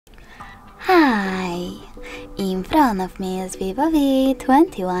Hi! In front of me is Vivo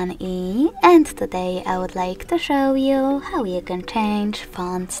V21e, and today I would like to show you how you can change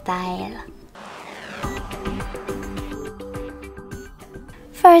font style.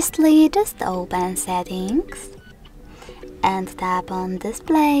 Firstly, just open Settings and tap on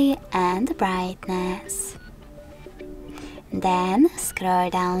Display and Brightness. Then scroll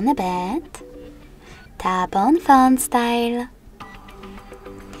down a bit, tap on Font Style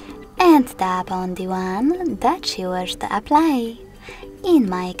and tap on the one that you wish to apply, in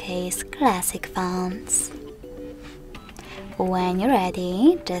my case classic fonts. When you're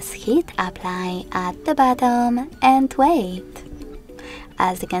ready, just hit apply at the bottom and wait.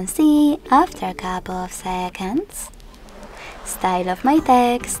 As you can see, after a couple of seconds, style of my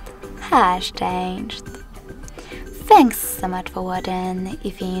text has changed. Thanks so much for watching.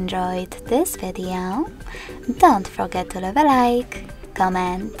 If you enjoyed this video, don't forget to leave a like,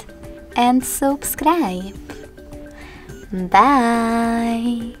 comment and subscribe.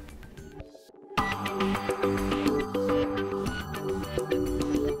 Bye!